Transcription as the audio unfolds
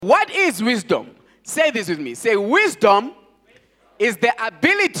What is wisdom? Say this with me. Say, wisdom is the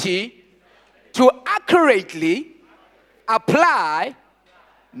ability to accurately apply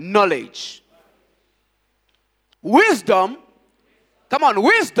knowledge. Wisdom, come on,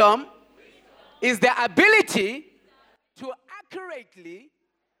 wisdom is the ability to accurately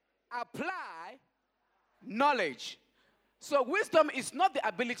apply knowledge. So wisdom is not the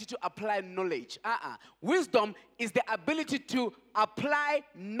ability to apply knowledge. Wisdom is the ability to apply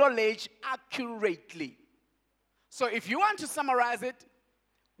knowledge accurately. So if you want to summarize it,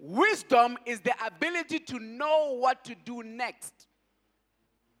 wisdom is the ability to know what to do next.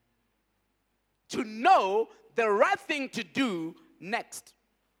 To know the right thing to do next.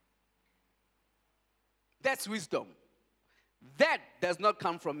 That's wisdom. That does not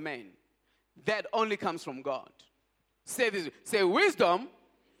come from man. That only comes from God. Say this. Say, wisdom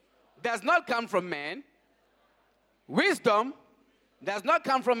does not come from man. Wisdom does not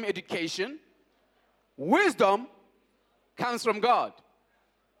come from education. Wisdom comes from God.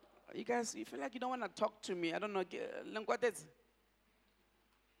 You guys, you feel like you don't want to talk to me. I don't know.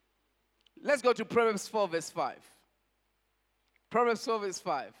 Let's go to Proverbs 4, verse 5. Proverbs 4, verse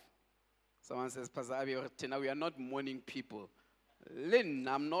 5. Someone says, Pastor Abi, we are not morning people. Lynn,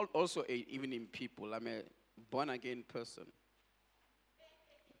 I'm not also an evening people. I'm a born-again person.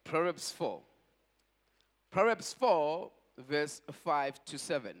 Proverbs 4. Proverbs 4, verse 5 to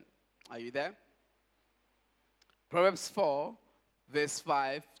 7. Are you there? Proverbs 4, verse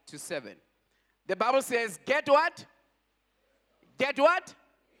 5 to 7. The Bible says, get what? Get what?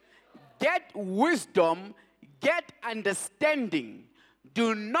 Get wisdom, get understanding.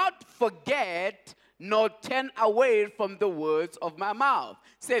 Do not forget nor turn away from the words of my mouth.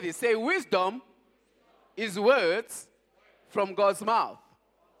 Say this. Say, wisdom is words from God's mouth.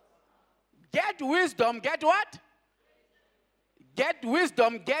 Get wisdom, get what? Get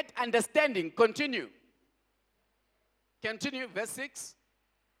wisdom, get understanding. Continue. Continue, verse 6.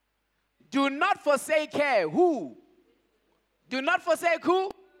 Do not forsake her. Who? Do not forsake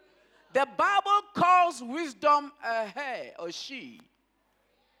who? The Bible calls wisdom a her or she.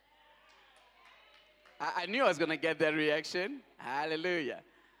 I knew I was going to get that reaction. Hallelujah.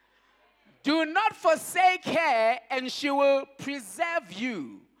 Do not forsake her, and she will preserve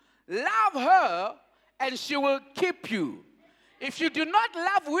you. Love her, and she will keep you. If you do not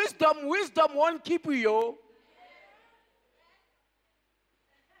love wisdom, wisdom won't keep you.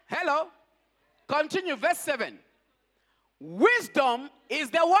 Hello? Continue, verse 7. Wisdom is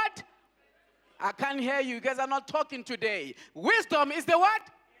the what? I can't hear you. You guys are not talking today. Wisdom is the what?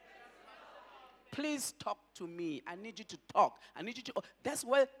 Please talk to me. I need you to talk. I need you to. That's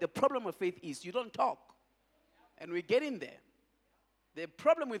where the problem of faith is. You don't talk. And we're getting there. The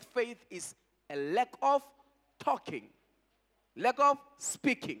problem with faith is a lack of talking, lack of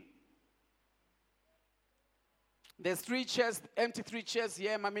speaking. There's 3 chairs, empty 3 chairs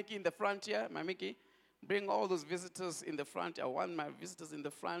here. Mamiki in the front here. Mamiki, bring all those visitors in the front. I want my visitors in the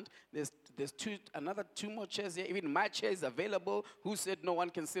front. There's another 2 more chairs here. Even my chair is available. Who said no one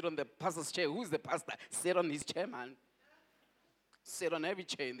can sit on the pastor's chair? Who's the pastor? Sit on his chair, man. Sit on every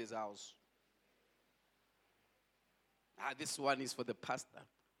chair in this house. This one is for the pastor.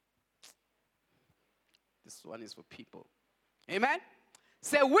 This one is for people. Amen?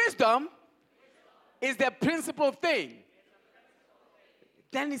 Say, wisdom is the principal thing.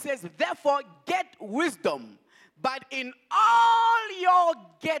 Then he says, therefore, get wisdom. But in all your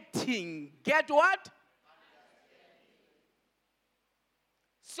getting, get what?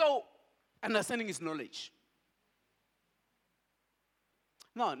 So, understanding is knowledge.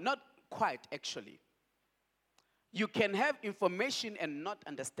 No, not quite, actually. You can have information and not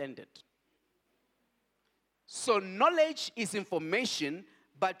understand it. So, knowledge is information,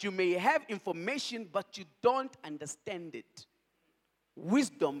 but you may have information, but you don't understand it.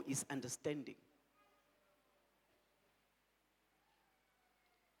 Wisdom is understanding.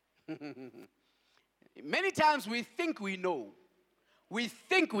 Many times we think we know. We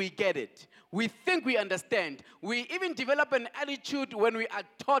think we get it. We think we understand. We even develop an attitude when we are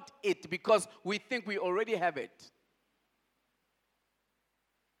taught it because we think we already have it.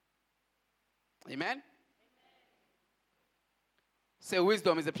 Amen? Say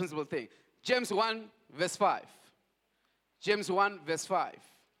wisdom is the principal thing. James 1, verse 5. James 1, verse 5.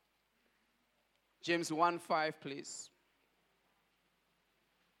 James 1, 5, please.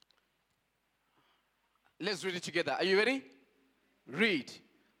 Let's read it together. Are you ready? Read.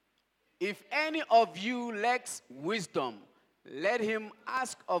 If any of you lacks wisdom, let him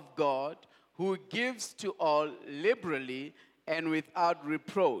ask of God, who gives to all liberally and without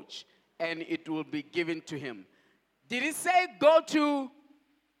reproach, and it will be given to him. Did it say go to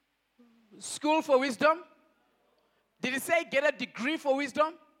school for wisdom? Did it say get a degree for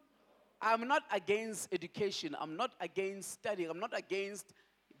wisdom? I'm not against education. I'm not against studying. I'm not against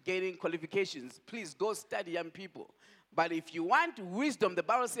getting qualifications. Please go study, young people. But if you want wisdom, the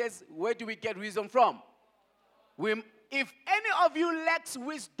Bible says, where do we get wisdom from? If any of you lacks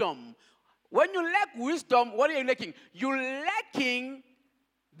wisdom, when you lack wisdom, what are you lacking? You're lacking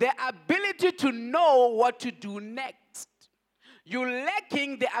the ability to know what to do next. You're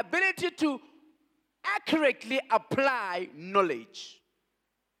lacking the ability to accurately apply knowledge.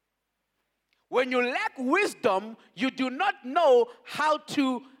 When you lack wisdom, you do not know how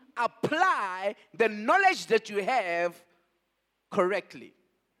to apply the knowledge that you have correctly.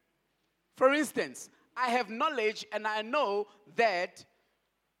 For instance, I have knowledge and I know that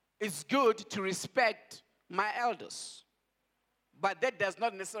it's good to respect my elders. But that does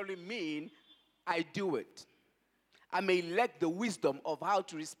not necessarily mean I do it. I may lack the wisdom of how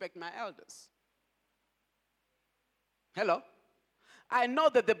to respect my elders. Hello? I know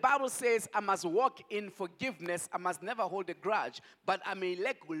that the Bible says I must walk in forgiveness. I must never hold a grudge. But I may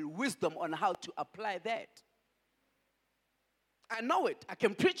lack wisdom on how to apply that. I know it. I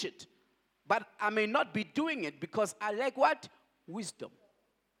can preach it. But I may not be doing it because I lack what? Wisdom.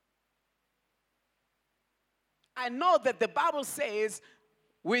 I know that the Bible says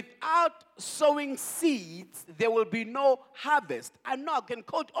without sowing seeds, there will be no harvest. I know I can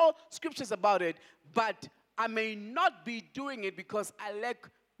quote all scriptures about it, but I may not be doing it because I lack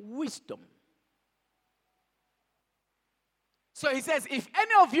wisdom. So he says, if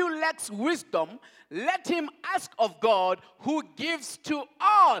any of you lacks wisdom, let him ask of God who gives to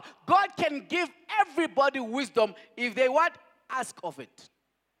all. God can give everybody wisdom if they what? Ask of it.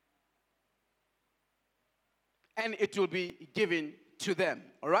 And it will be given to them.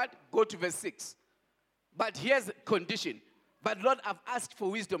 All right? Go to verse 6. But here's the condition. But Lord, I've asked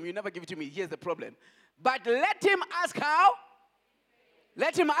for wisdom. You never give it to me. Here's the problem. But let him ask how?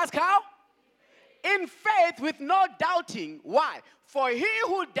 Let him ask how? In faith with no doubting. Why? For he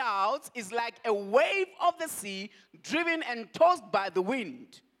who doubts is like a wave of the sea driven and tossed by the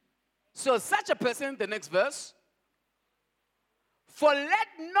wind. So such a person, the next verse. For let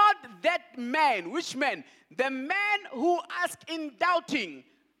not that man, which man? The man who asks in doubting.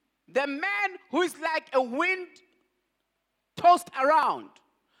 The man who is like a wind tossed around.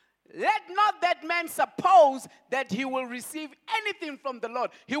 Let not that man suppose that he will receive anything from the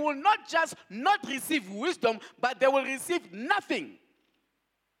Lord. He will not just not receive wisdom, but they will receive nothing.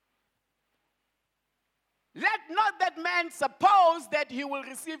 Let not that man suppose that he will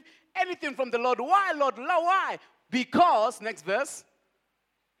receive anything from the Lord. Why, Lord? Why? Because, next verse,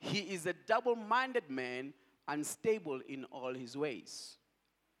 he is a double-minded man, unstable in all his ways.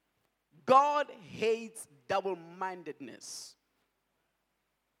 God hates double-mindedness.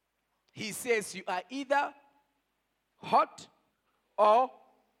 He says you are either hot or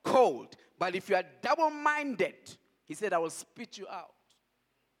cold. But if you are double-minded, he said, I will spit you out.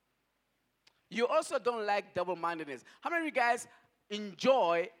 You also don't like double-mindedness. How many of you guys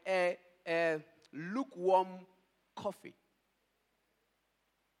enjoy a lukewarm coffee?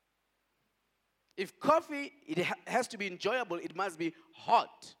 If coffee, it has to be enjoyable, it must be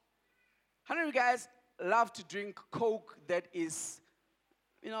hot. How many of you guys love to drink Coke that is,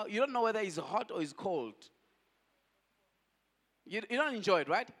 you don't know whether it's hot or it's cold? You don't enjoy it,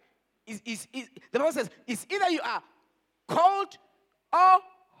 right? The Bible says, it's either you are cold or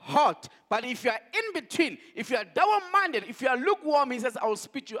hot. But if you are in between, if you are double-minded, if you are lukewarm, he says, I will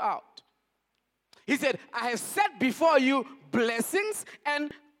spit you out. He said, I have set before you blessings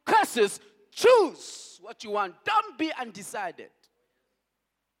and curses. Choose what you want. Don't be undecided.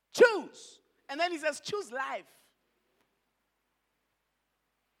 Choose. And then he says, choose life.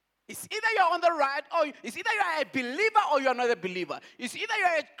 It's either you're on the right, or it's either you're a believer or you're not a believer. It's either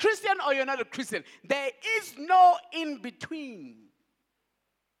you're a Christian or you're not a Christian. There is no in between.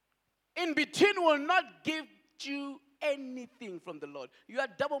 In between will not give you anything from the Lord. You are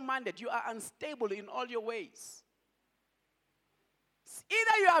double-minded. You are unstable in all your ways. It's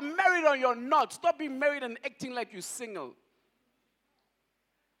either you are married or you're not. Stop being married and acting like you're single.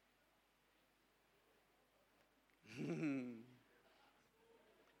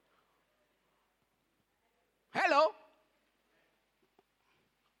 Hello?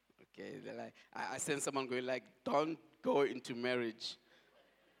 Okay, I sense someone going like, don't go into marriage.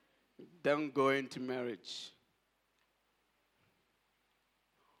 Don't go into marriage.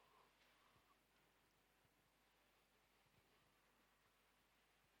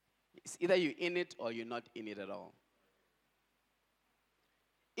 It's either you're in it or you're not in it at all.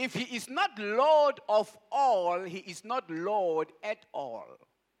 If he is not Lord of all, he is not Lord at all.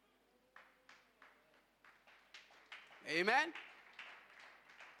 Amen.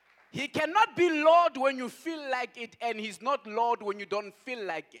 He cannot be Lord when you feel like it, and he's not Lord when you don't feel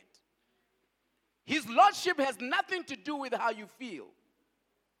like it. His lordship has nothing to do with how you feel.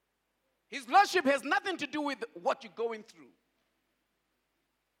 His lordship has nothing to do with what you're going through.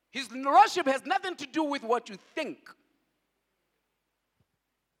 His lordship has nothing to do with what you think.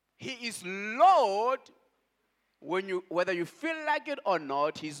 He is Lord whether you feel like it or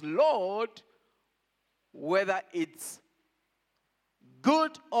not. He's Lord whether it's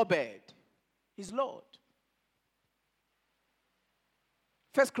good or bad. He's Lord.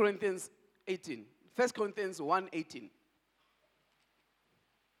 1 Corinthians 18. 1 Corinthians 1:18.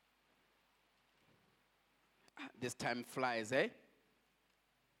 This time flies, eh?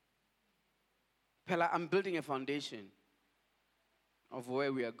 Pella, I'm building a foundation of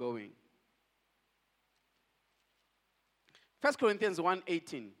where we are going. 1 Corinthians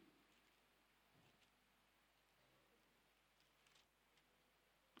 1:18.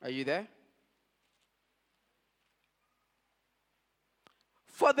 Are you there?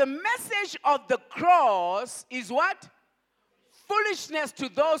 For the message of the cross is what? Foolishness to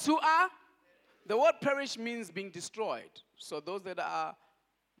those who are. The word perish means being destroyed. So those that are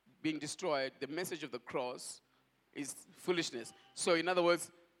being destroyed, the message of the cross is foolishness. So in other words,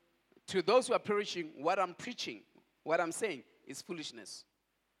 to those who are perishing, what I'm preaching, what I'm saying is foolishness.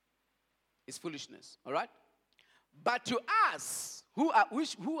 It's foolishness. All right? But to us, who are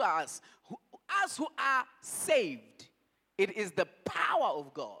saved, it is the power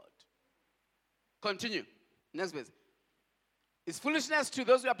of God. Continue. Next verse. It's foolishness to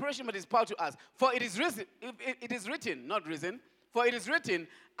those who are perishing, but it's power to us. For it is written, not risen. For it is written,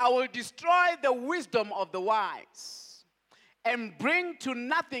 I will destroy the wisdom of the wise and bring to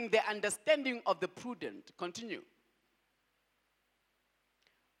nothing the understanding of the prudent. Continue.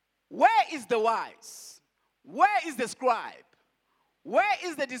 Where is the wise? Where is the scribe? Where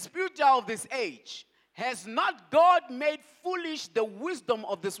is the disputer of this age? Has not God made foolish the wisdom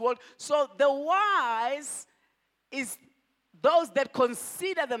of this world? So the wise is those that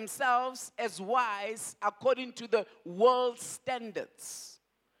consider themselves as wise according to the world's standards.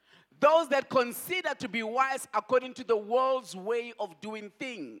 Those that consider to be wise according to the world's way of doing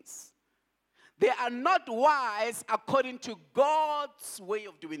things. They are not wise according to God's way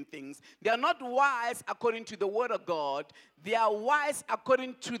of doing things. They are not wise according to the word of God. They are wise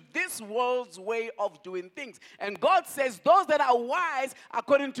according to this world's way of doing things. And God says those that are wise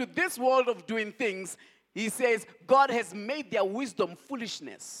according to this world of doing things, he says God has made their wisdom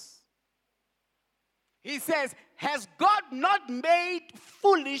foolishness. He says, has God not made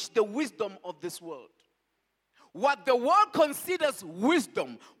foolish the wisdom of this world? What the world considers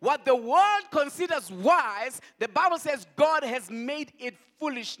wisdom, what the world considers wise, the Bible says God has made it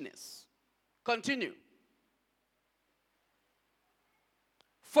foolishness. Continue.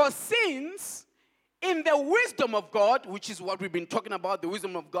 For since in the wisdom of God, which is what we've been talking about, the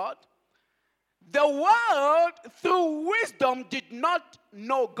wisdom of God, the world through wisdom did not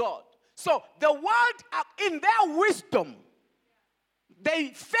know God. So the world, in their wisdom, they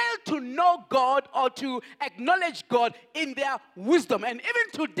failed to know God or to acknowledge God in their wisdom. And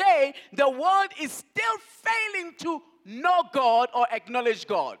even today, the world is still failing to know God or acknowledge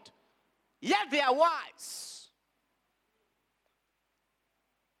God. Yet they are wise.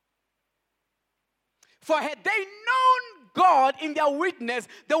 For had they known God in their weakness,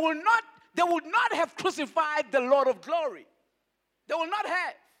 they would not have crucified the Lord of glory. They will not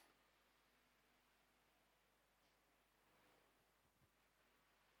have.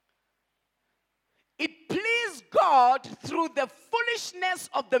 It pleased God through the foolishness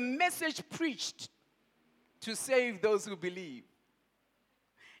of the message preached to save those who believe.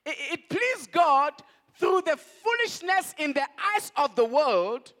 It pleased God through the foolishness in the eyes of the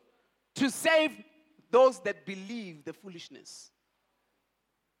world to save those that believe the foolishness.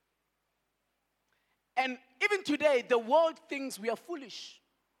 And even today, the world thinks we are foolish.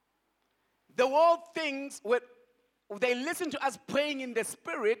 The world thinks, they listen to us praying in the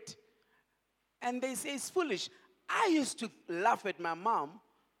spirit, and they say it's foolish. I used to laugh at my mom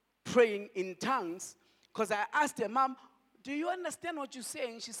praying in tongues because I asked her, Mom, do you understand what you're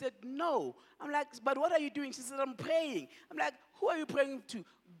saying? She said, no. I'm like, but what are you doing? She said, I'm praying. I'm like, who are you praying to?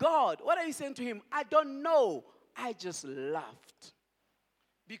 God. What are you saying to him? I don't know. I just laughed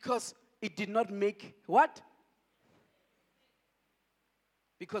because it did not make what?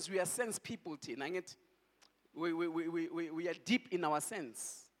 Because we are sense people, we are deep in our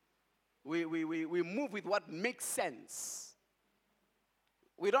sense. We move with what makes sense.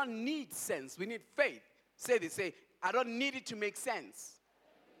 We don't need sense. We need faith. Say, I don't need it to make sense.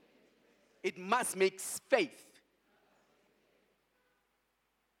 It must make faith.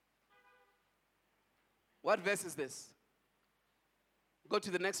 What verse is this? Go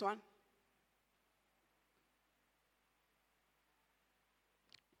to the next one.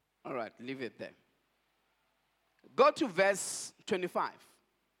 All right, leave it there. Go to verse 25.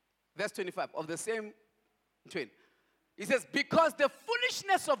 Verse 25 of the same twin. It says, because the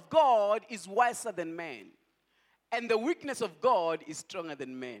foolishness of God is wiser than man, and the weakness of God is stronger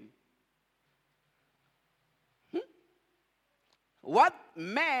than man. What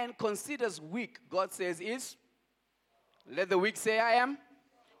man considers weak, God says is, let the weak say I am.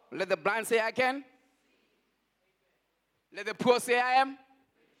 Let the blind say I can. Let the poor say I am.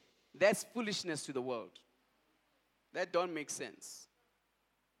 That's foolishness to the world. That don't make sense.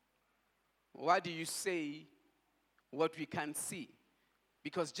 Why do you say what we can't see?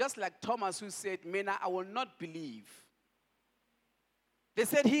 Because just like Thomas who said, Mena, I will not believe. They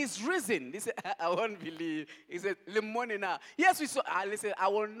said, he is risen. They said, I won't believe. He said, Lemonina. Yes, we saw. Listen, I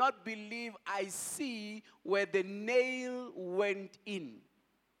will not believe I see where the nail went in.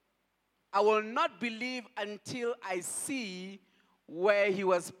 I will not believe until I see where he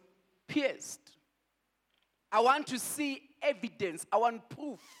was pierced. I want to see evidence. I want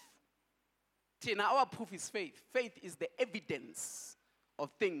proof. Tina, our proof is faith. Faith is the evidence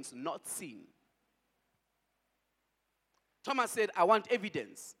of things not seen. Thomas said, I want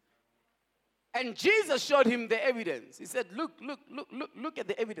evidence. And Jesus showed him the evidence. He said, look at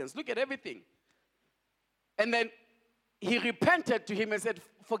the evidence. Look at everything. And then he repented to him and said,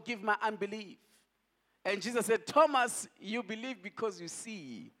 forgive my unbelief. And Jesus said, Thomas, you believe because you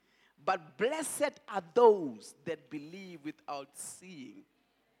see. But blessed are those that believe without seeing.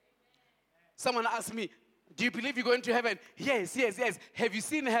 Someone asked me, do you believe you're going to heaven? Yes. Have you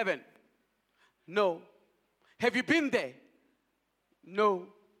seen heaven? No. Have you been there? No.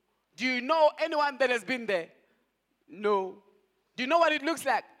 Do you know anyone that has been there? No. Do you know what it looks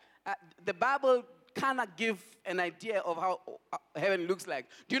like? The Bible cannot give an idea of how heaven looks like.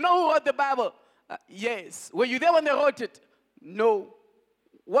 Do you know who wrote the Bible? Yes. Were you there when they wrote it? No.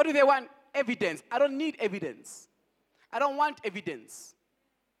 What do they want? Evidence. I don't need evidence. I don't want evidence.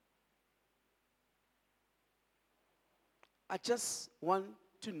 I just want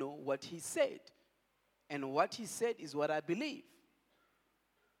to know what he said. And what he said is what I believe.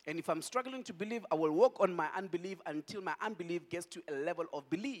 And if I'm struggling to believe, I will work on my unbelief until my unbelief gets to a level of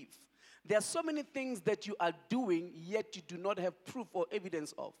belief. There are so many things that you are doing, yet you do not have proof or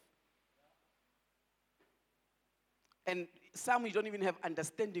evidence of. And some you don't even have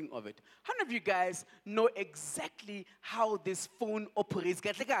understanding of it. How many of you guys know exactly how this phone operates?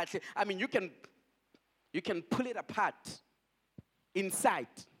 I mean, you can pull it apart inside.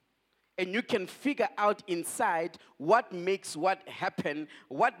 And you can figure out inside what makes what happen,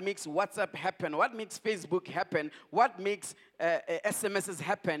 what makes WhatsApp happen, what makes Facebook happen, what makes SMSs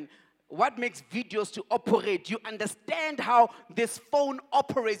happen, what makes videos to operate. You understand how this phone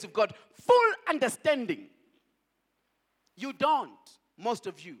operates. You've got full understanding. You don't, most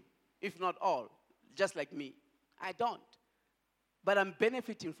of you, if not all, just like me. I don't. But I'm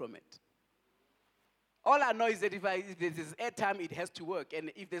benefiting from it. All I know is that if there's airtime, it has to work.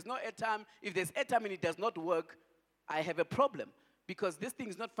 And if there's no airtime, if there's airtime and it does not work, I have a problem. Because this thing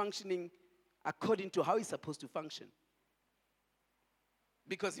is not functioning according to how it's supposed to function.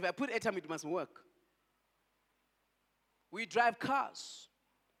 Because if I put airtime, it must work. We drive cars.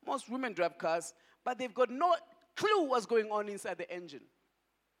 Most women drive cars, but they've got no clue what's going on inside the engine.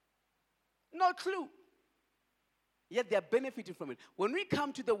 No clue. Yet they are benefiting from it. When we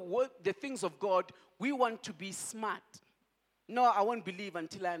come to the things of God, we want to be smart. No, I won't believe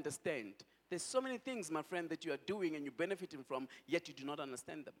until I understand. There's so many things, my friend, that you are doing and you're benefiting from, yet you do not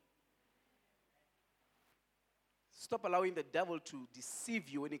understand them. Stop allowing the devil to deceive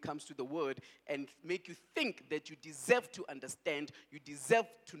you when it comes to the word and make you think that you deserve to understand, you deserve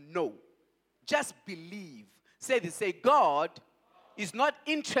to know. Just believe. Say this, say, God is not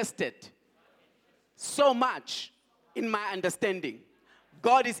interested so much in my understanding.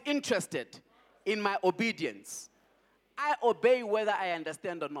 God is interested in my obedience. I obey whether I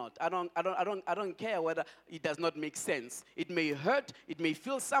understand or not. I don't care whether it does not make sense. It may hurt, it may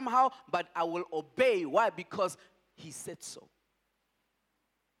feel somehow, but I will obey. Why? Because he said so.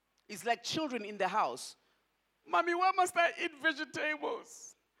 It's like children in the house. Mommy, why must I eat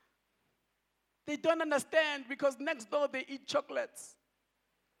vegetables? They don't understand because next door they eat chocolates.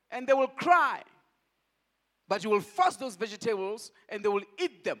 And they will cry. But you will force those vegetables and they will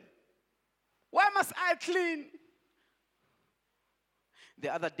eat them. Why must I clean?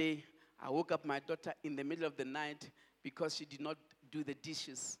 The other day, I woke up my daughter in the middle of the night because she did not do the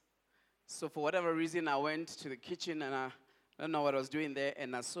dishes. So for whatever reason, I went to the kitchen and I don't know what I was doing there,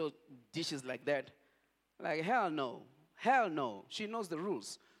 and I saw dishes like that. Like, hell no. Hell no. She knows the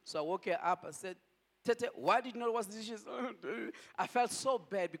rules. So I woke her up. I said, Tete, why did you not wash the dishes? I felt so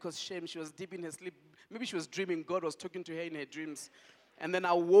bad because shame. She was deep in her sleep. Maybe she was dreaming. God was talking to her in her dreams. And then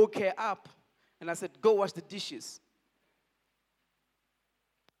I woke her up and I said, go wash the dishes.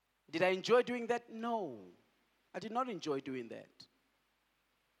 Did I enjoy doing that? No. I did not enjoy doing that.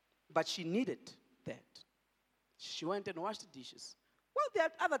 But she needed that. She went and washed the dishes. Well, there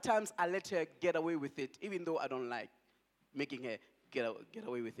are other times I let her get away with it, even though I don't like making her get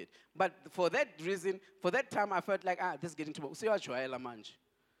away with it. But for that reason, for that time, I felt like, this is getting too much.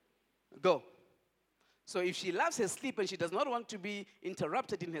 Go. So if she loves her sleep and she does not want to be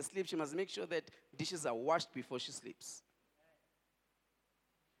interrupted in her sleep, she must make sure that dishes are washed before she sleeps.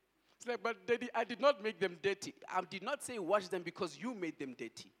 It's like, but Daddy, I did not make them dirty. I did not say wash them because you made them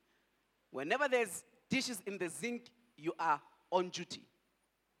dirty. Whenever there's dishes in the zinc, you are on duty.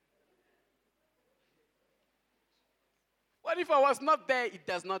 What if I was not there? It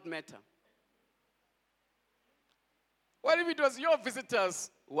does not matter. What if it was your visitors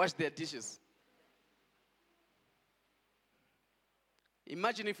wash their dishes?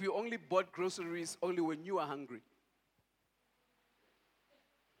 Imagine if you only bought groceries only when you are hungry.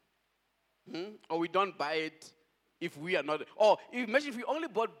 Or we don't buy it if we are not. Or imagine if we only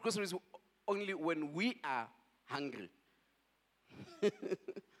bought groceries only when we are hungry.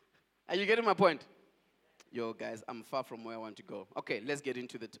 Are you getting my point? Yo, guys, I'm far from where I want to go. Okay, let's get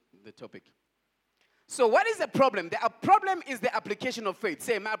into the topic. So what is the problem? The problem is the application of faith.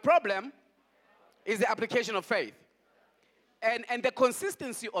 Say, my problem is the application of faith. And the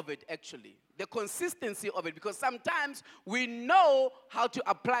consistency of it, actually. The consistency of it. Because sometimes we know how to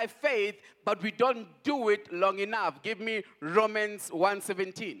apply faith, but we don't do it long enough. Give me Romans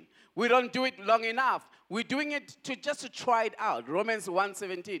 1:17. We don't do it long enough. We're doing it just to try it out. Romans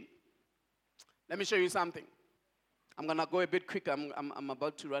 1:17. Let me show you something. I'm going to go a bit quicker. I'm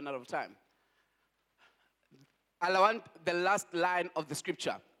about to run out of time. I want the last line of the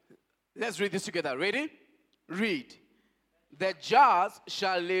scripture. Let's read this together. Ready? Read. The just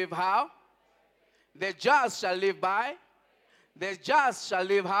shall live how? The just shall live by? The just shall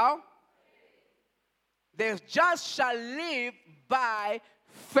live how? The just shall live by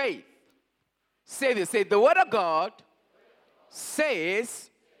faith. Say this. Say, the word of God says,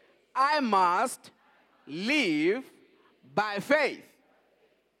 I must live by faith.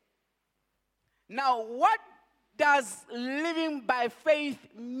 Now, what does living by faith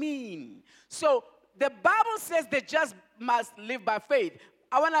mean? So, the Bible says the just must live by faith.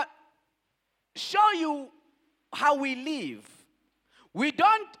 I want to show you how we live. We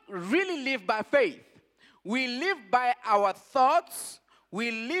don't really live by faith. We live by our thoughts.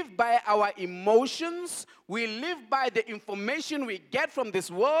 We live by our emotions. We live by the information we get from this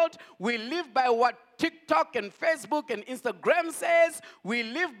world. We live by what TikTok and Facebook and Instagram says. We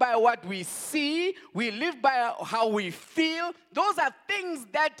live by what we see. We live by how we feel. Those are things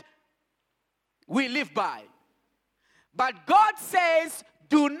that we live by. But God says,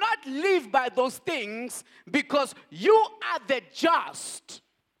 do not live by those things because you are the just.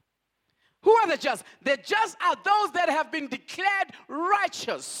 Who are the just? The just are those that have been declared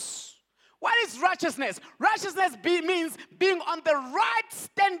righteous. What is righteousness? Righteousness means being on the right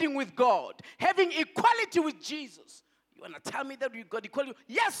standing with God, having equality with Jesus. You want to tell me that you got equality?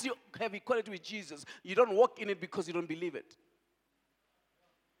 Yes, you have equality with Jesus. You don't walk in it because you don't believe it.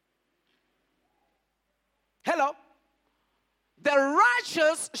 Hello? The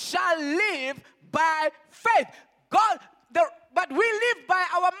righteous shall live by faith. But we live by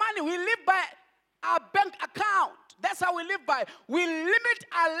our money. We live by our bank account. That's how we live by. We limit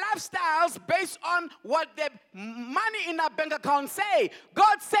our lifestyles based on what the money in our bank account say.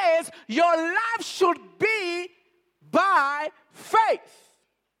 God says your life should be by faith.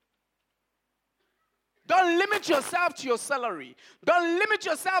 Don't limit yourself to your salary. Don't limit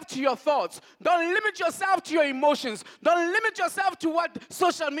yourself to your thoughts. Don't limit yourself to your emotions. Don't limit yourself to what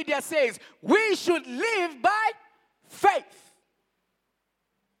social media says. We should live by faith.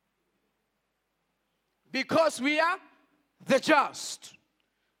 Because we are the just.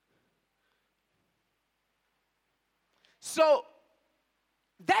 So,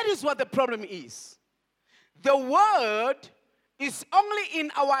 that is what the problem is. The word is only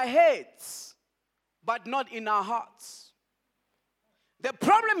in our heads, but not in our hearts. The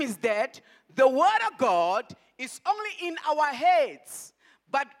problem is that the word of God is only in our heads,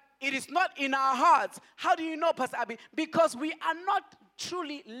 but it is not in our hearts. How do you know, Pastor Abi? Because we are not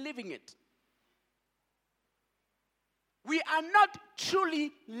truly living it. We are not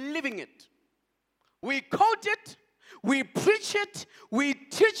truly living it. We quote it, We preach it, we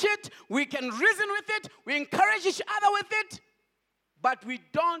teach it, we can reason with it, we encourage each other with it, but we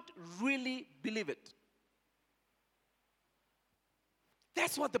don't really believe it.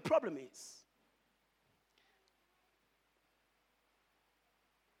 That's what the problem is.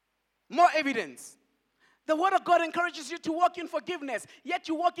 More evidence. The Word of God encourages you to walk in forgiveness, yet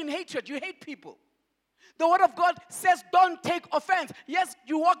you walk in hatred. You hate people. The Word of God says don't take offense. Yes,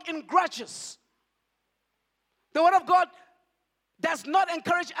 you walk in grudges. The Word of God does not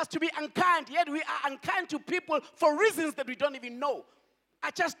encourage us to be unkind, yet we are unkind to people for reasons that we don't even know.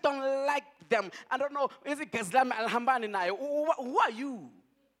 I just don't like them. I don't know. Is it Gazlam Al-Hambani now? Who are you?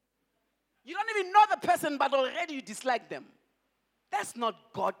 You don't even know the person, but already you dislike them. That's not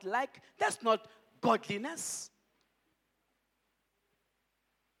God-like. That's not godliness.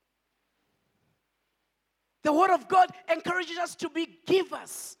 The Word of God encourages us to be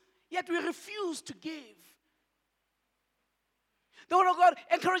givers, yet we refuse to give. The Word of God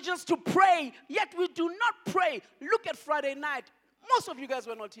encourages us to pray, yet we do not pray. Look at Friday night. Most of you guys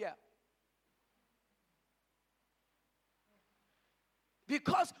were not here.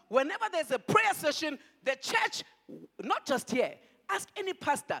 Because whenever there's a prayer session, the church, not just here, ask any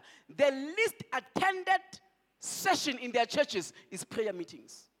pastor, the least attended session in their churches is prayer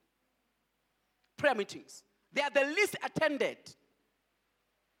meetings. Prayer meetings. They are the least attended.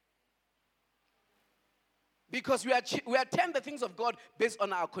 Because we attend the things of God based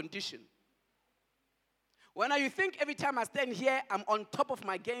on our condition. When you think every time I stand here, I'm on top of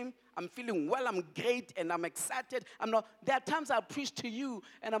my game, I'm feeling well, I'm great, and I'm excited. There are times I preach to you,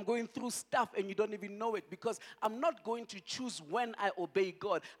 and I'm going through stuff, and you don't even know it, because I'm not going to choose when I obey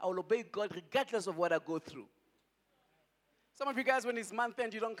God. I will obey God regardless of what I go through. Some of you guys, when it's month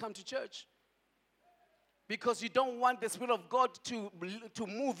end, you don't come to church. Because you don't want the Spirit of God to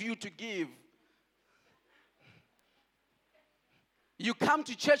move you to give. You come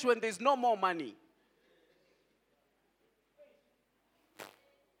to church when there's no more money.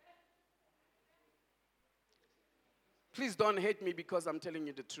 Please don't hate me because I'm telling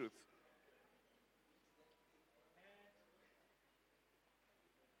you the truth.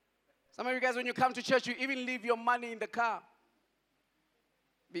 Some of you guys, when you come to church, you even leave your money in the car.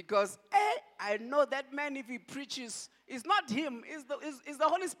 Because, I know that man, if he preaches, it's not him, it's the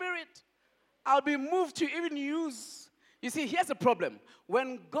Holy Spirit. I'll be moved to even use. You see, here's the problem.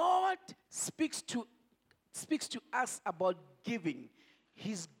 When God speaks to us about giving,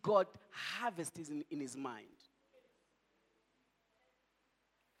 He's got harvest in His mind.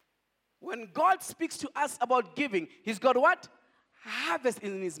 When God speaks to us about giving, He's got what? Harvest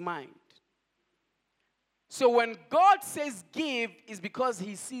in His mind. So when God says give, it's because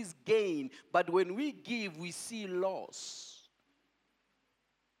He sees gain. But when we give, we see loss.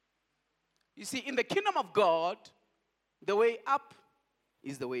 You see, in the kingdom of God, the way up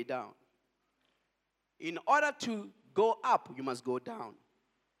is the way down. In order to go up, you must go down.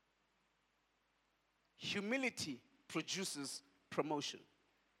 Humility produces promotion.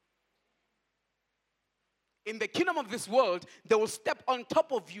 In the kingdom of this world, they will step on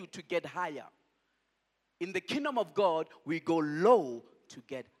top of you to get higher. In the kingdom of God, we go low to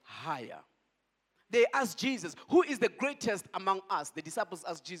get higher. They asked Jesus, who is the greatest among us? The disciples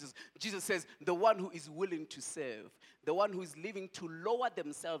asked Jesus. Jesus says, the one who is willing to serve. The one who is living to lower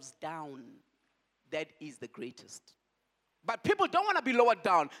themselves down. That is the greatest. But people don't want to be lowered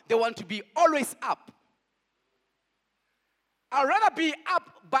down. They want to be always up. I'd rather be up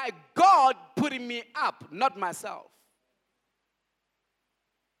by God putting me up, not myself.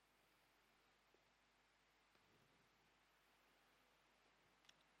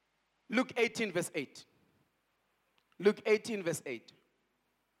 Luke 18, verse 8. Luke 18, verse 8.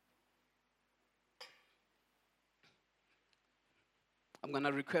 I'm going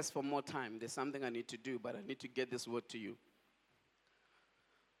to request for more time. There's something I need to do, but I need to get this word to you.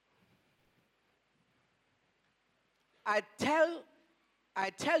 I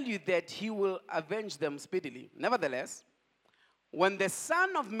tell you that He will avenge them speedily. Nevertheless, when the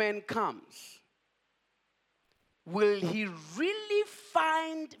Son of Man comes, will He really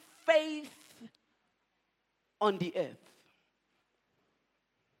find faith on the earth?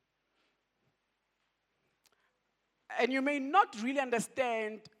 And you may not really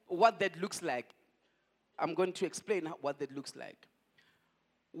understand what that looks like. I'm going to explain what that looks like.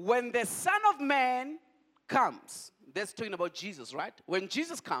 When the Son of Man comes, that's talking about Jesus, right? When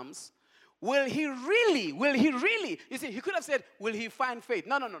Jesus comes, will He really, you see, He could have said, will He find faith?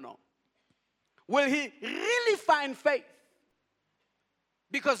 No. Will He really find faith?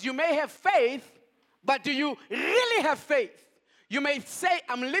 Because you may have faith, but do you really have faith? You may say,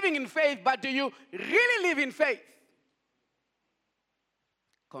 I'm living in faith, but do you really live in faith?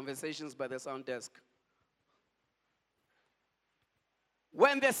 Conversations by the sound desk.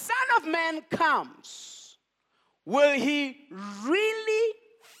 When the Son of Man comes, will he really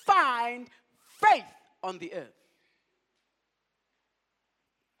find faith on the earth?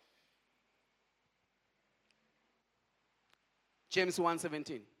 James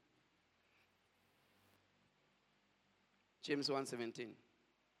 1:17. James 1:17.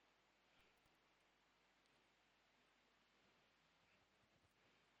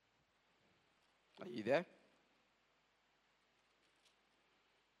 Are you there?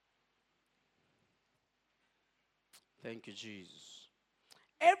 Thank you, Jesus.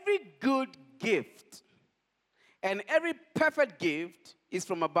 Every good gift and every perfect gift is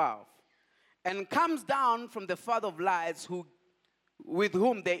from above and comes down from the Father of lights, with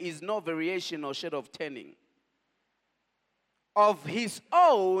whom there is no variation or shadow of turning. Of his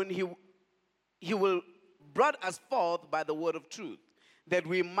own, he will brought us forth by the word of truth, that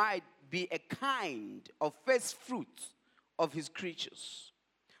we might be a kind of first fruits of his creatures.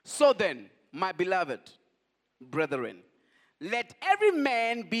 So then, my beloved brethren, let every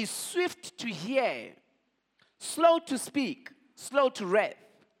man be swift to hear, slow to speak, slow to wrath.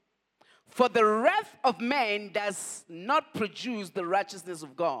 For the wrath of man does not produce the righteousness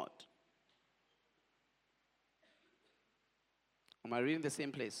of God. Am I reading the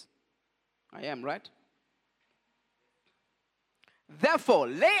same place? I am, right? Therefore,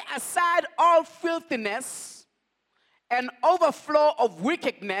 lay aside all filthiness and overflow of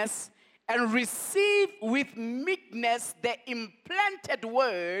wickedness, and receive with meekness the implanted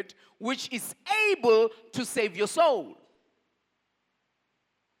word, which is able to save your soul.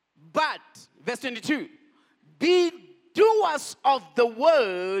 But, verse 22, be doers of the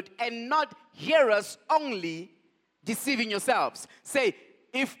word and not hearers only, deceiving yourselves. Say,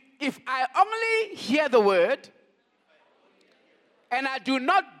 if I only hear the word and I do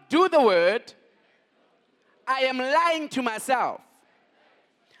not do the word, I am lying to myself.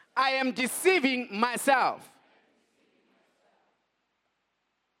 I am deceiving myself.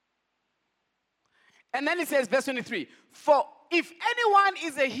 And then it says, verse 23, for if anyone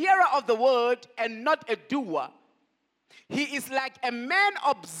is a hearer of the word and not a doer, he is like a man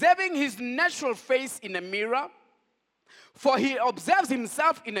observing his natural face in a mirror. For he observes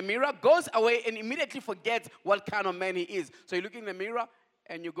himself in a mirror, goes away, and immediately forgets what kind of man he is. So you look in the mirror,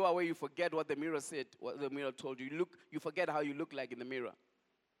 and you go away, you forget what the mirror said, what the mirror told you. You forget how you look like in the mirror.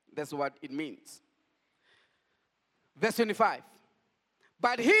 That's what it means. Verse 25.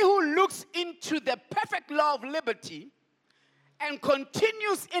 But he who looks into the perfect law of liberty and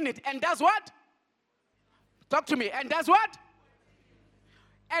continues in it, and does what? Talk to me. And does what?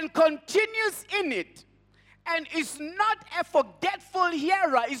 And continues in it, and is not a forgetful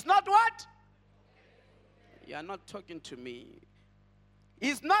hearer. Is not what? You are not talking to me.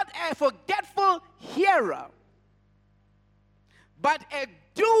 Is not a forgetful hearer, but a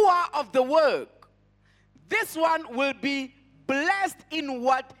doer of the work. This one will be blessed in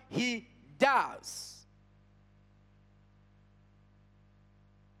what he does.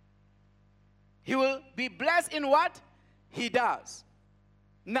 He will be blessed in what he does.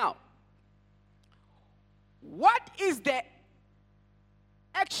 Now, what is the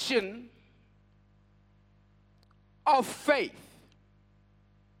action of faith?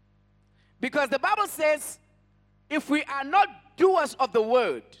 Because the Bible says, if we are not doers of the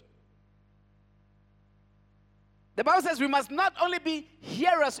word, the Bible says we must not only be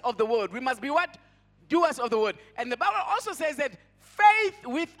hearers of the word, we must be what? Doers of the word. And the Bible also says that faith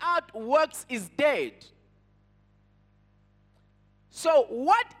without works is dead. So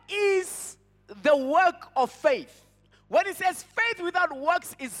what is the work of faith? When it says faith without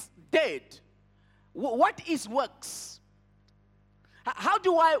works is dead, what is works? How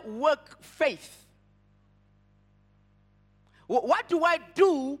do I work faith? What do I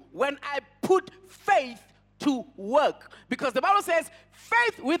do when I put faith to work? Because the Bible says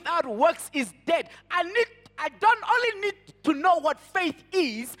faith without works is dead. I don't only need to know what faith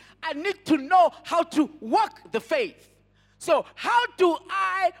is, I need to know how to work the faith. So how do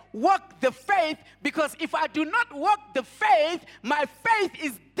I work the faith? Because if I do not work the faith, my faith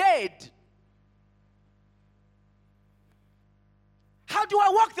is dead. How do I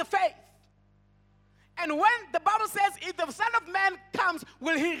work the faith? And when the Bible says, if the Son of Man comes,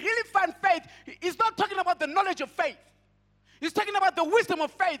 will he really find faith? He's not talking about the knowledge of faith. He's talking about the wisdom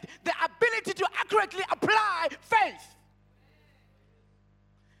of faith, the ability to accurately apply faith.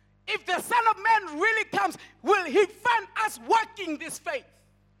 If the Son of Man really comes, will he find us working this faith?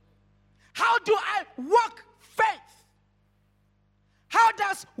 How do I work faith? How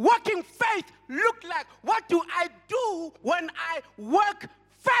does working faith look like? What do I do when I work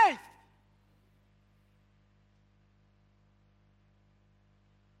faith.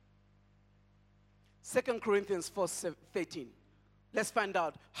 Second Corinthians 4:13. Let's find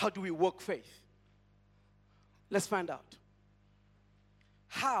out, how do we work faith? Let's find out.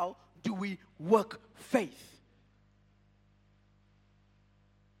 How do we work faith?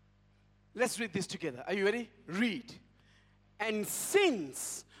 Let's read this together. Are you ready? Read. And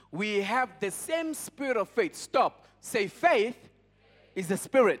since we have the same spirit of faith. Stop. Say, faith is the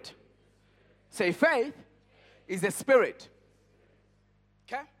spirit. Say, faith is the spirit.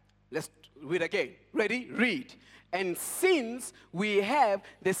 Okay? Let's read again. Ready? Read. And since we have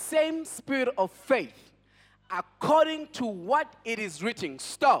the same spirit of faith, according to what it is written.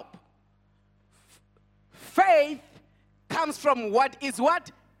 Stop. Faith comes from what is what?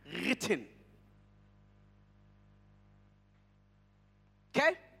 Written.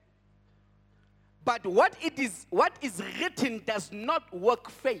 Okay? But what is written does not work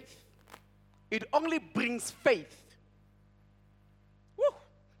faith. It only brings faith. Woo.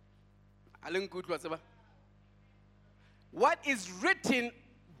 What is written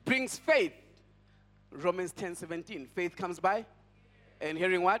brings faith. Romans 10:17. Faith comes by and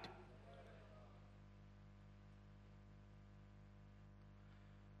hearing what?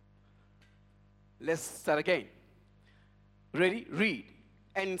 Let's start again. Ready? Read.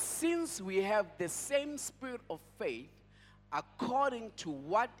 And since we have the same spirit of faith, according to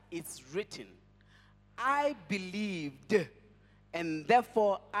what is written, I believed, and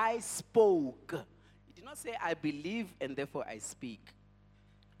therefore I spoke. It did not say I believe, and therefore I speak.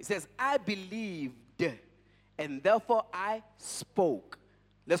 It says, I believed, and therefore I spoke.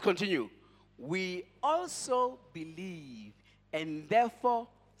 Let's continue. We also believe, and therefore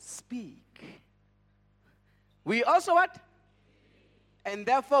speak. We also what? And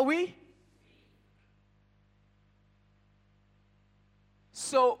therefore we?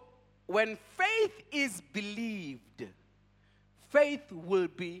 So, when faith is believed, faith will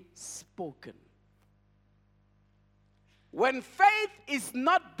be spoken. When faith is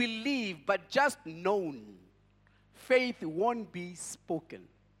not believed but just known, faith won't be spoken.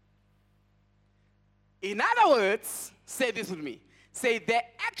 In other words, say this with me. Say, the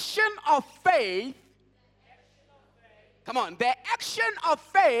action of faith. Come on, the action of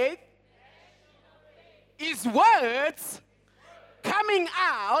faith is words coming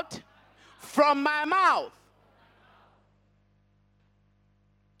out from my mouth.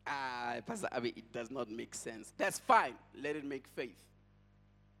 Pastor Abi, it does not make sense. That's fine. Let it make faith.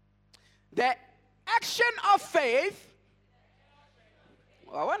 The action of faith.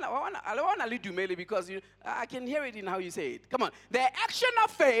 I want to lead you mainly because I can hear it in how you say it. Come on. The action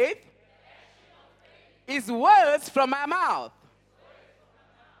of faith is words from my mouth.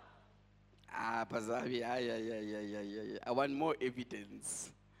 Pastor Abi, I want more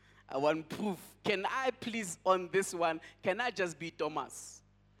evidence. I want proof. Can I please, on this one, can I just be Thomas?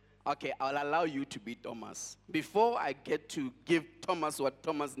 Okay, I'll allow you to be Thomas. Before I get to give Thomas what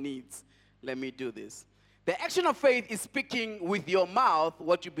Thomas needs, let me do this. The action of faith is speaking with your mouth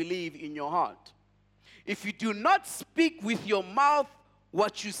what you believe in your heart. If you do not speak with your mouth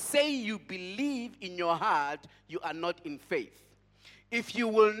what you say you believe in your heart, you are not in faith. If you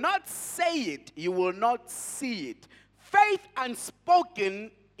will not say it, you will not see it. Faith unspoken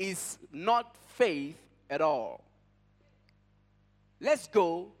is not faith at all. Let's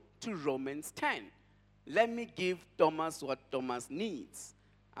go to Romans 10. Let me give Thomas what Thomas needs.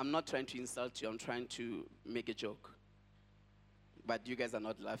 I'm not trying to insult you. I'm trying to make a joke. But you guys are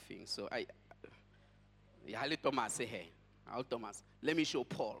not laughing. So Thomas say, hey, how Thomas? Let me show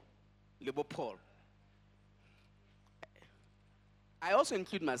Paul. Little Paul. I also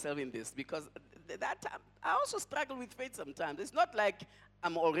include myself in this because that time I also struggle with faith sometimes. It's not like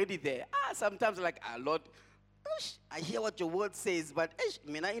I'm already there. Sometimes like, Lord, I hear what your word says, but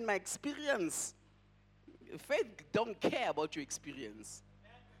in my experience, faith don't care about your experience.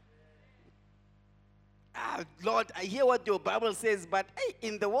 Lord, I hear what your Bible says, but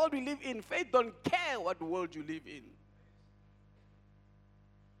in the world we live in, faith don't care what world you live in.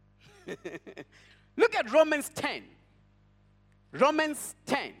 Look at Romans 10. Romans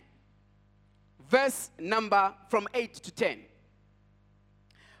 10, verse number from 8 to 10.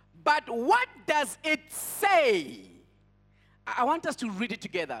 But what does it say? I want us to read it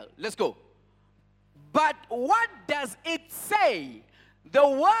together. Let's go. But what does it say? The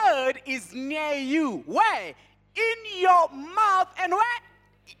word is near you. Where? In your mouth and where?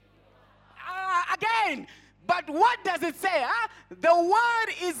 Again. But what does it say? The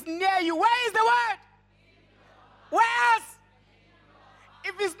word is near you. Where is the word? Where else?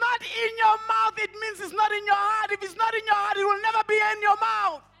 If it's not in your mouth, it means it's not in your heart. If it's not in your heart, it will never be in your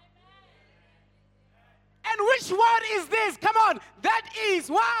mouth. And which word is this? Come on. That is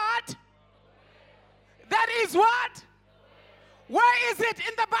what? That is what? Where is it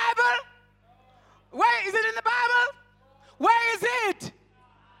in the Bible? Where is it in the Bible? Where is it?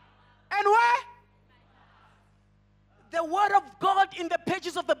 And where? The word of God in the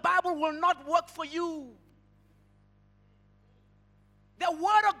pages of the Bible will not work for you. The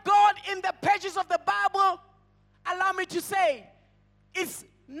word of God in the pages of the Bible, allow me to say, is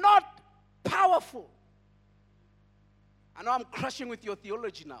not powerful. I know I'm crushing with your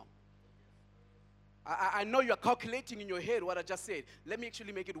theology now. I know you're calculating in your head what I just said. Let me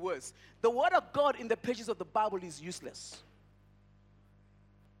actually make it worse. The word of God in the pages of the Bible is useless.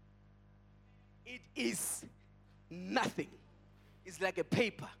 It is nothing. It's like a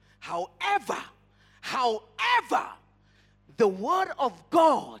paper. However, the word of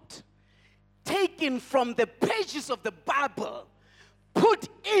God taken from the pages of the Bible, put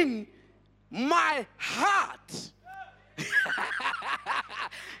in my heart,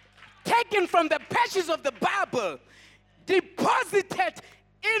 taken from the pages of the Bible, deposited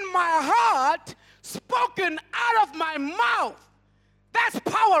in my heart, spoken out of my mouth. That's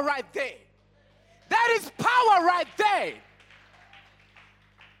power right there. That is power right there.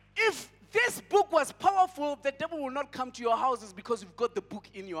 If this book was powerful, the devil will not come to your houses because you've got the book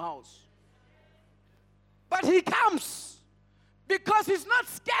in your house. But he comes because he's not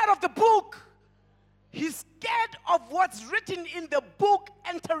scared of the book. He's scared of what's written in the book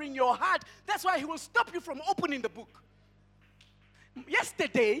entering your heart. That's why he will stop you from opening the book.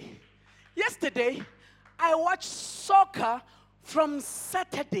 Yesterday, I watched soccer from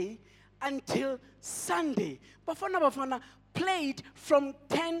Saturday until Sunday. Bafana played from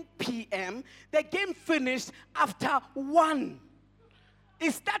 10 p.m. The game finished after 1.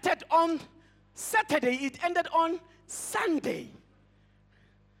 It started on Saturday. It ended on Sunday.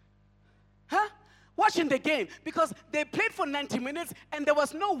 Huh? Watching the game because they played for 90 minutes and there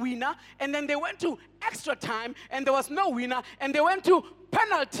was no winner, and then they went to extra time and there was no winner, and they went to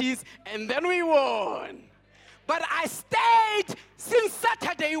penalties and then we won. But I stayed since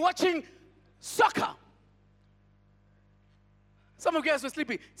Saturday watching soccer. Some of you guys were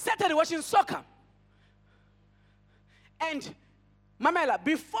sleeping. Saturday watching soccer. And Mamela,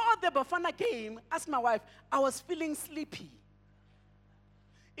 before the Bafana game, asked my wife, I was feeling sleepy.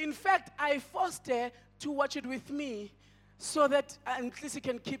 In fact, I forced her to watch it with me so that at least she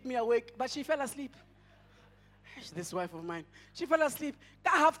can keep me awake. But she fell asleep. This wife of mine. She fell asleep.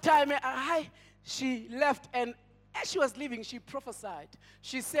 At half time, she left, and as she was leaving, she prophesied.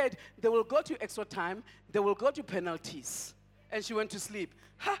 She said, they will go to extra time, they will go to penalties. And she went to sleep.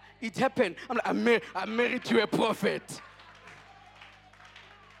 It happened. I'm like, I'm married to a prophet.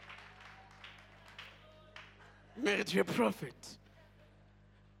 Married to a prophet.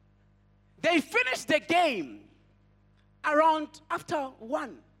 They finished the game around after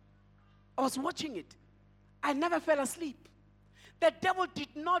 1. I was watching it. I never fell asleep. The devil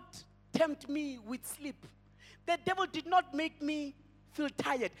did not tempt me with sleep. The devil did not make me feel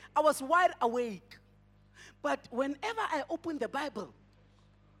tired. I was wide awake. But whenever I open the Bible,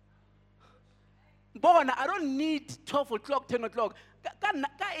 I don't need 12 o'clock, 10 o'clock.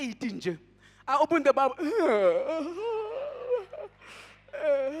 I open the Bible.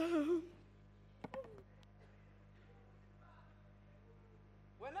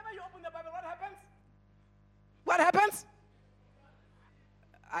 Whenever you open the Bible, what happens? What happens?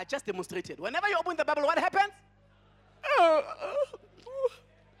 I just demonstrated. Whenever you open the Bible, what happens?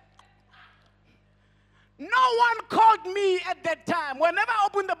 No one called me at that time. Whenever I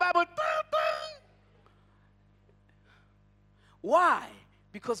open the Bible, why?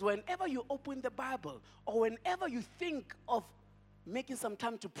 Because whenever you open the Bible, or whenever you think of making some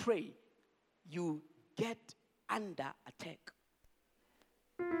time to pray, you get under attack.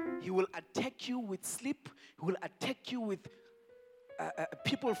 He will attack you with sleep. He will attack you with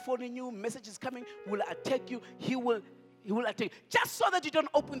people phoning you, messages coming. He will attack you. He will attack you. Just so that you don't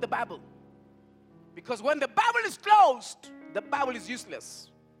open the Bible. Because when the Bible is closed, the Bible is useless.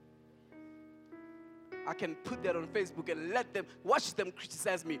 I can put that on Facebook and watch them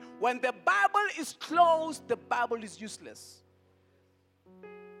criticize me. When the Bible is closed, the Bible is useless.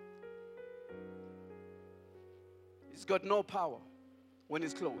 It's got no power when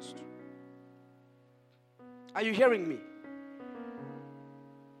it's closed. Are you hearing me?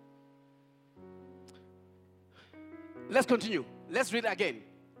 Let's continue. Let's read again.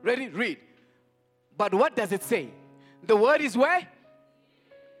 Ready? Read. But what does it say? The word is where?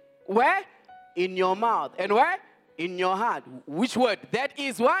 Where? In your mouth. And where? in your heart. Which word? That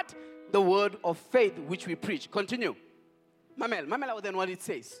is what? The word of faith which we preach. Continue. Mamela, then what it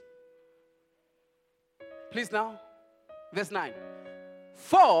says. Please now. Verse 9.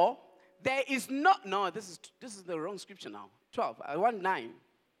 For there is not... No, this is the wrong scripture now. 12. I want 9.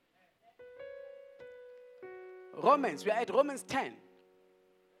 Romans. We are at Romans 10.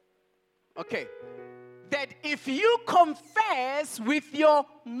 Okay. That if you confess with your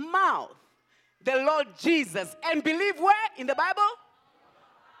mouth the Lord Jesus and believe where? In the Bible?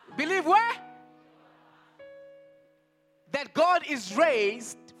 Believe where? That God is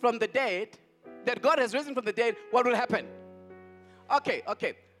raised from the dead. That God has risen from the dead. What will happen? Okay.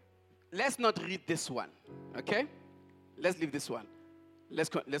 Let's not read this one. Okay? Let's leave this one. Let's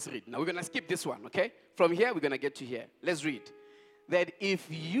read. Now we're going to skip this one. Okay? From here, we're going to get to here. Let's read. That if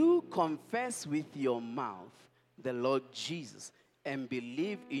you confess with your mouth the Lord Jesus and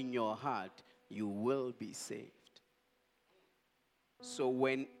believe in your heart, you will be saved. So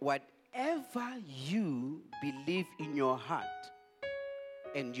whatever you believe in your heart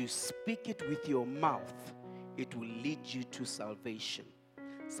and you speak it with your mouth, it will lead you to salvation.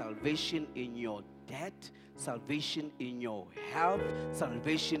 Salvation in your debt, salvation in your health,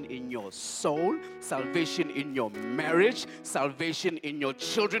 salvation in your soul, salvation in your marriage, salvation in your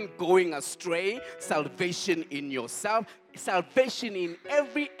children going astray, salvation in yourself, salvation in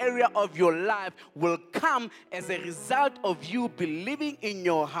every area of your life will come as a result of you believing in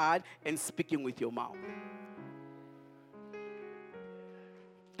your heart and speaking with your mouth.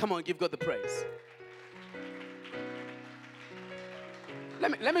 Come on, give God the praise.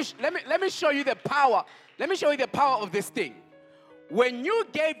 Let me show you the power. Let me show you the power of this thing. When you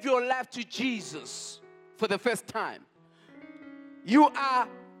gave your life to Jesus for the first time, you are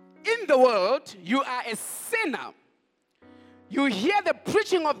in the world, you are a sinner. You hear the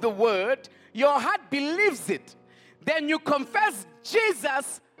preaching of the word, your heart believes it. Then you confess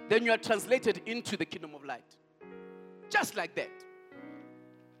Jesus, then you are translated into the kingdom of light. Just like that.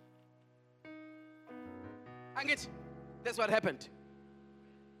 And that's what happened.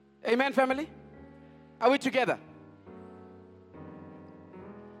 Amen, family? Are we together?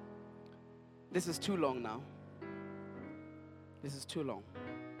 This is too long now. This is too long.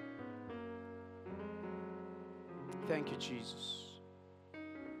 Thank you, Jesus.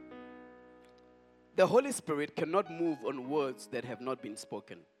 The Holy Spirit cannot move on words that have not been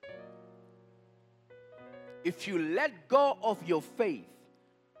spoken. If you let go of your faith,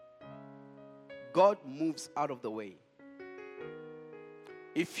 God moves out of the way.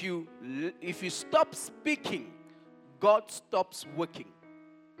 If you stop speaking, God stops working.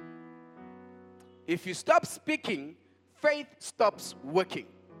 If you stop speaking, faith stops working.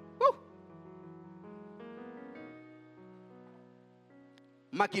 Woo.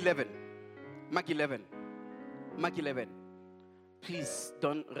 Mark 11. Please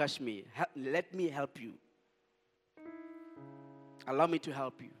don't rush me. Let me help you. Allow me to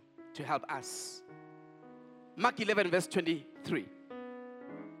help you, to help us. Mark 11, verse 23.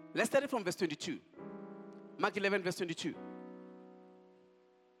 Let's start it from verse 22. Mark 11, verse 22.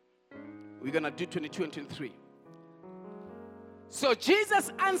 We're going to do 22 and 23. So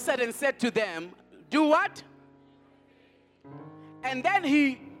Jesus answered and said to them, do what? And then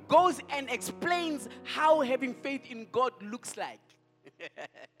he goes and explains how having faith in God looks like.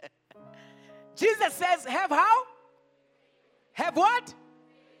 Jesus says, have how? Have what?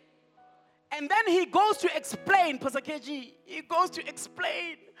 And then he goes to explain, Pastor KG, he goes to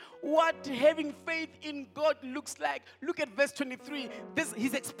explain what having faith in God looks like. Look at verse 23.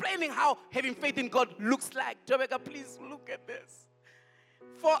 He's explaining how having faith in God looks like. Jamaica, please look at this.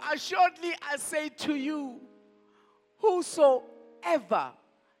 For assuredly I say to you, whosoever.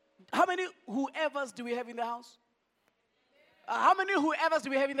 How many whoever's do we have in the house? How many whoever's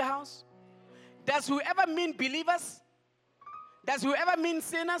do we have in the house? Does whoever mean believers? Does whoever mean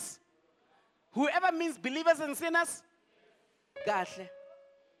sinners? Whoever means believers and sinners? Gahle.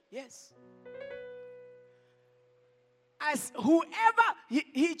 Yes. As whoever,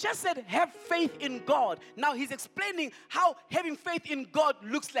 he just said, have faith in God. Now he's explaining how having faith in God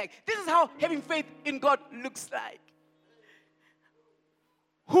looks like. This is how having faith in God looks like.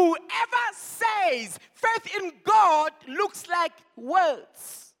 Whoever says faith in God looks like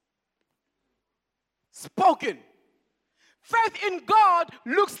words spoken. Faith in God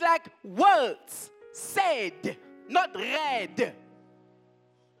looks like words said, not read.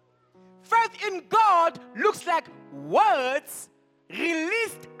 Faith in God looks like words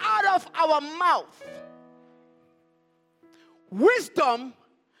released out of our mouth. Wisdom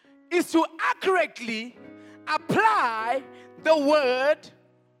is to accurately apply the word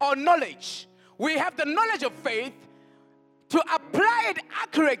or knowledge. We have the knowledge of faith, To apply it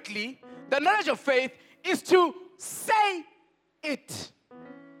accurately, the knowledge of faith is to say it.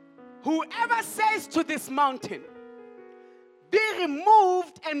 Whoever says to this mountain, be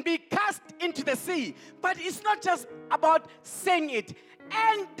removed and be cast into the sea. But it's not just about saying it.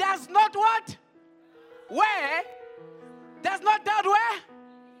 And does not what? Where? Does not doubt where?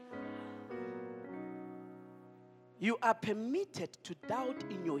 You are permitted to doubt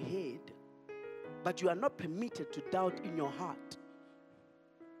in your head, but you are not permitted to doubt in your heart.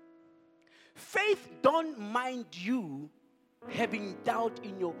 Faith don't mind you having doubt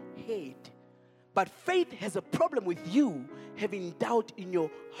in your head, but faith has a problem with you having doubt in your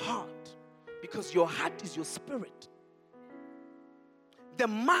heart, because your heart is your spirit. The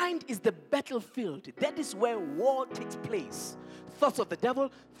mind is the battlefield. That is where war takes place. Thoughts of the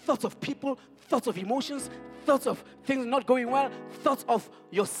devil, thoughts of people, thoughts of emotions, thoughts of things not going well, thoughts of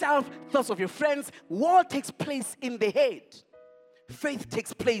yourself, thoughts of your friends. War takes place in the head. Faith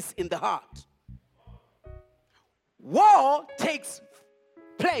takes place in the heart. War takes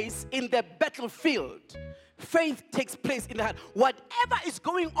place in the battlefield. Faith takes place in the heart. Whatever is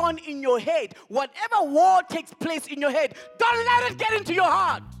going on in your head, whatever war takes place in your head, don't let it get into your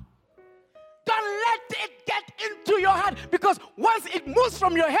heart. Don't let it get into your heart, because once it moves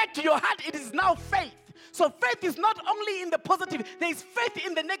from your head to your heart, it is now faith. So faith is not only in the positive, there is faith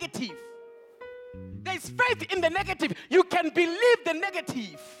in the negative. There is faith in the negative. You can believe the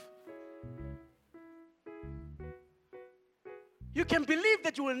negative. You can believe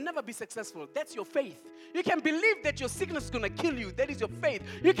that you will never be successful. That's your faith. You can believe that your sickness is going to kill you. That is your faith.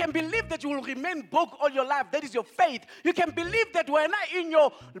 You can believe that you will remain broke all your life. That is your faith. You can believe that when in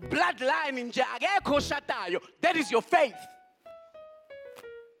your bloodline in that is your faith.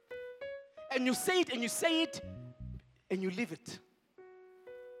 And you say it and you say it and you live it.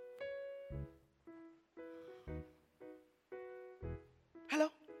 Hello?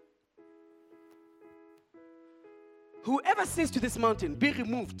 Whoever says to this mountain, be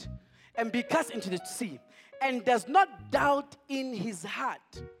removed and be cast into the sea, and does not doubt in his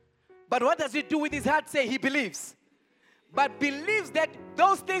heart. But what does he do with his heart? Say he believes. But believes that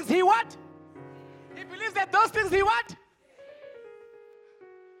those things he what? He believes that those things he what?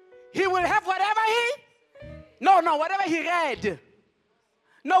 He will have whatever he? No, whatever he read.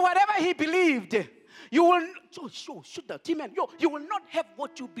 No, whatever he believed. You will, shoot that, T-man. You will not have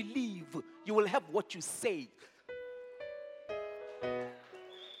what you believe. You will have what you say.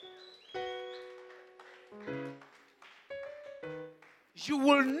 You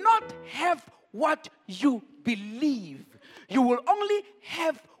will not have what you believe. You will only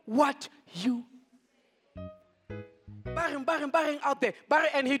have what you. Barring out there.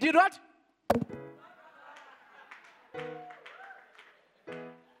 And he did what?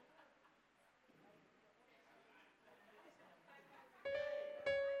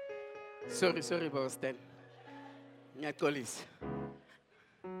 Sorry, Brother Stan.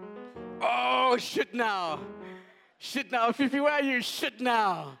 Oh, shoot now. Shit now, Fifi, where are you? Shit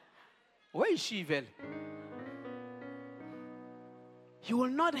now. Where is she, Vel? You will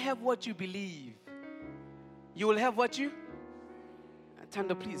not have what you believe. You will have what you?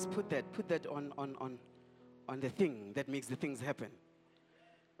 Tando, please put that on the thing that makes the things happen.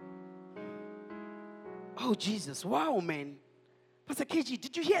 Oh, Jesus. Wow, man. Pastor KG,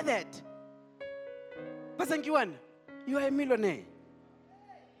 did you hear that? Pastor Nkiwan, you are a millionaire.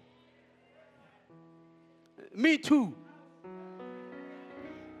 Me too.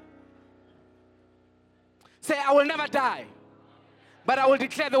 Say, I will never die, but I will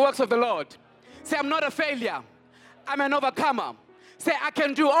declare the works of the Lord. Say, I'm not a failure. I'm an overcomer. Say, I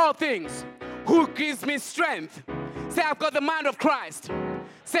can do all things. Who gives me strength? Say, I've got the mind of Christ.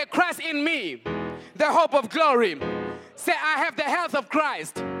 Say, Christ in me, the hope of glory. Say, I have the health of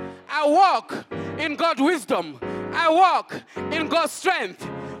Christ. I walk in God's wisdom. I walk in God's strength.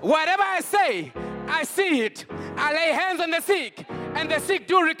 Whatever I say, I see it. I lay hands on the sick, and the sick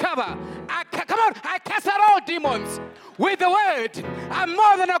do recover. I cast out all demons with the word. I'm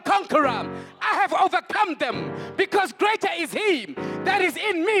more than a conqueror. I have overcome them, because greater is he that is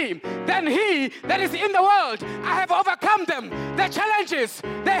in me than he that is in the world. I have overcome them. The challenges,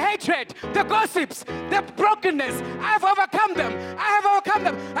 the hatred, the gossips, the brokenness. I have overcome them. I have overcome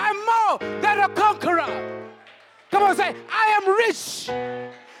them. I'm more than a conqueror. Come on, say, I am rich,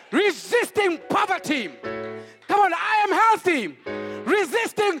 resisting poverty. Come on, I am healthy,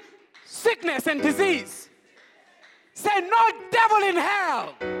 resisting sickness and disease. Say, no devil in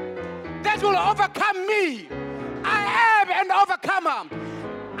hell that will overcome me. I am an overcomer.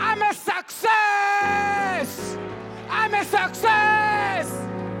 I'm a success. I'm a success.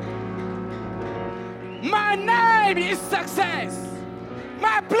 My name is success.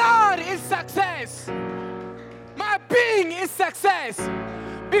 My blood is success. My being is success.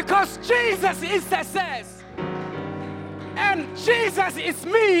 Because Jesus is success. And Jesus is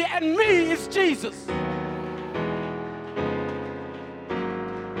me, and me is Jesus.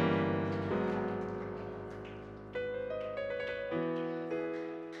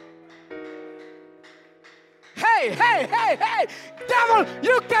 Hey, devil,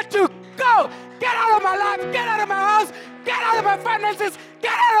 you get to go. Get out of my life, get out of my house, get out of my finances,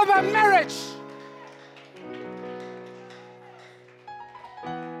 get out of my marriage.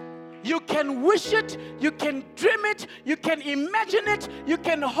 You can wish it, you can dream it, you can imagine it, you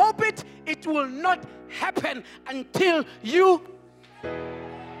can hope it. It will not happen until you.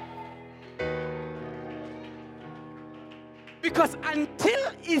 Because until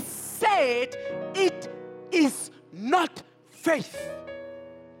it's said, it is not faith,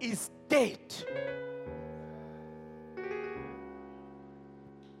 is dead.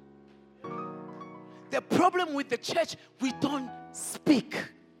 The problem with the church, we don't speak.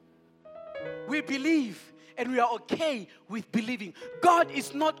 We believe, and we are okay with believing. God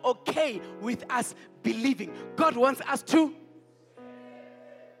is not okay with us believing. God wants us to.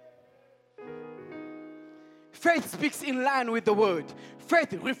 Faith speaks in line with the word.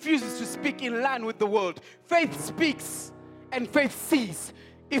 Faith refuses to speak in line with the world. Faith speaks and faith sees.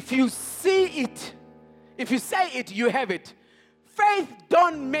 If you see it, if you say it, you have it. Faith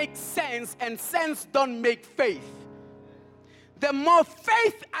don't make sense, and sense don't make faith. The more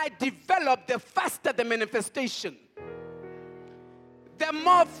faith I develop, the faster the manifestation. The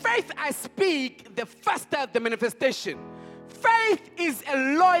more faith I speak, the faster the manifestation. Faith is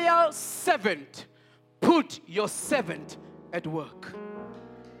a loyal servant. Put your servant at work.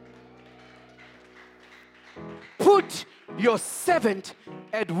 Put your servant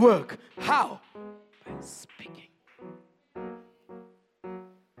at work. How? By speaking.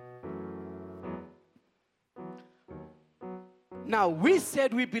 Now, we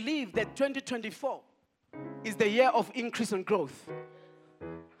said we believe that 2024 is the year of increase and growth.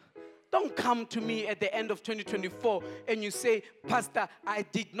 Don't come to me at the end of 2024 and you say, Pastor, I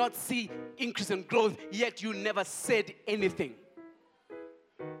did not see increase and growth, yet you never said anything.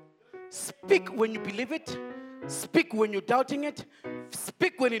 Speak when you believe it. Speak when you're doubting it.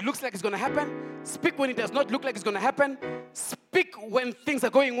 Speak when it looks like it's going to happen. Speak when it does not look like it's going to happen. Speak when things are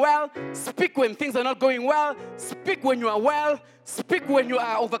going well. Speak when things are not going well. Speak when you are well. Speak when you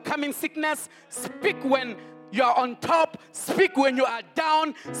are overcoming sickness. Speak when you are on top. Speak when you are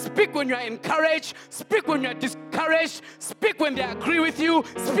down. Speak when you are encouraged. Speak when you are discouraged. Speak when they agree with you.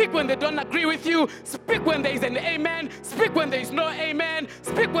 Speak when they don't agree with you. Speak when there is an amen. Speak when there is no amen.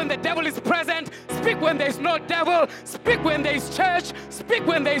 Speak when the devil is present. Speak when there is no devil. Speak when there is church. Speak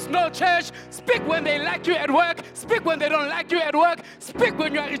when there is no church. Speak when they like you at work. Speak when they don't like you at work. Speak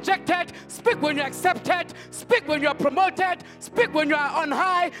when you are rejected. Speak when you are accepted. Speak when you are promoted. Speak when you are on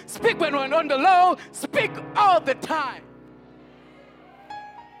high. Speak when you are on the low. Speak all the time.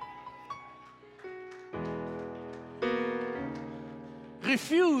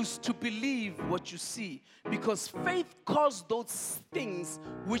 Refuse to believe what you see, because faith calls those things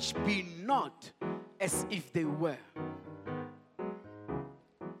which be not as if they were.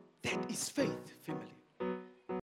 That is faith, family.